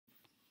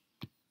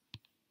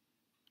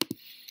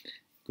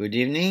Good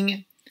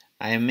evening.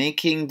 I am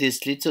making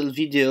this little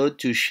video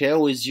to share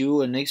with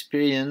you an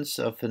experience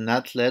of an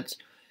athlete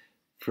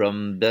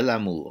from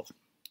Belamour,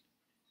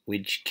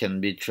 which can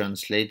be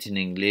translated in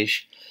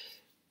English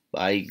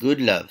by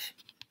good love.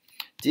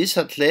 This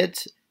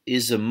athlete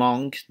is a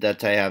monk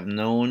that I have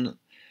known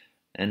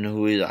and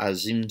who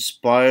has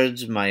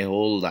inspired my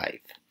whole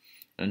life.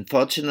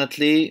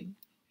 Unfortunately,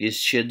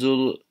 his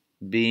schedule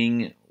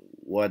being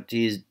what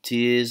it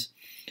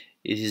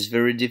is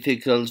very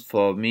difficult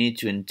for me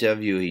to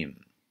interview him.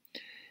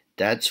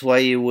 That's why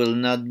he will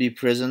not be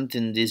present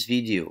in this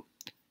video.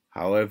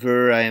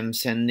 However, I am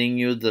sending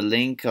you the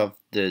link of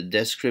the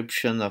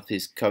description of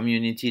his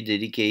community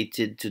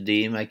dedicated to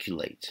the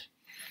Immaculate.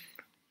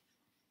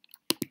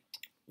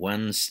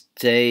 When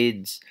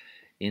stayed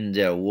in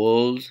their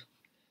world,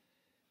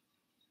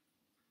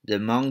 the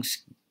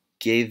monks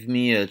gave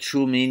me a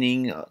true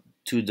meaning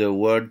to the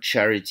word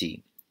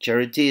charity.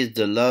 Charity is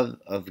the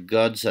love of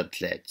God's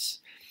athletes.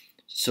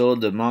 So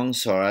the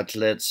monks are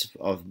athletes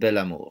of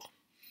Belamour.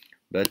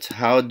 But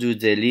how do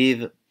they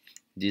live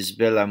this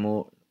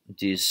Belamour,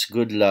 this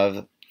good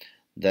love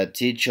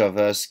that each of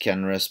us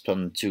can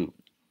respond to?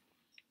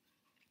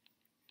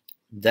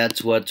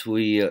 That's what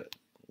we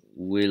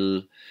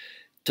will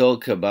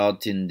talk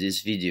about in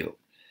this video.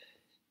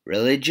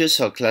 Religious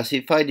are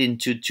classified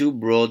into two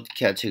broad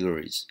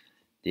categories,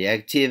 the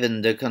active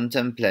and the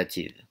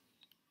contemplative.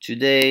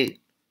 Today's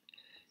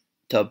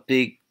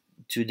topic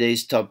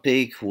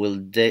will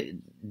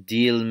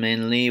deal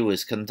mainly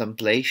with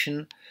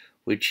contemplation,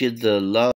 which is the love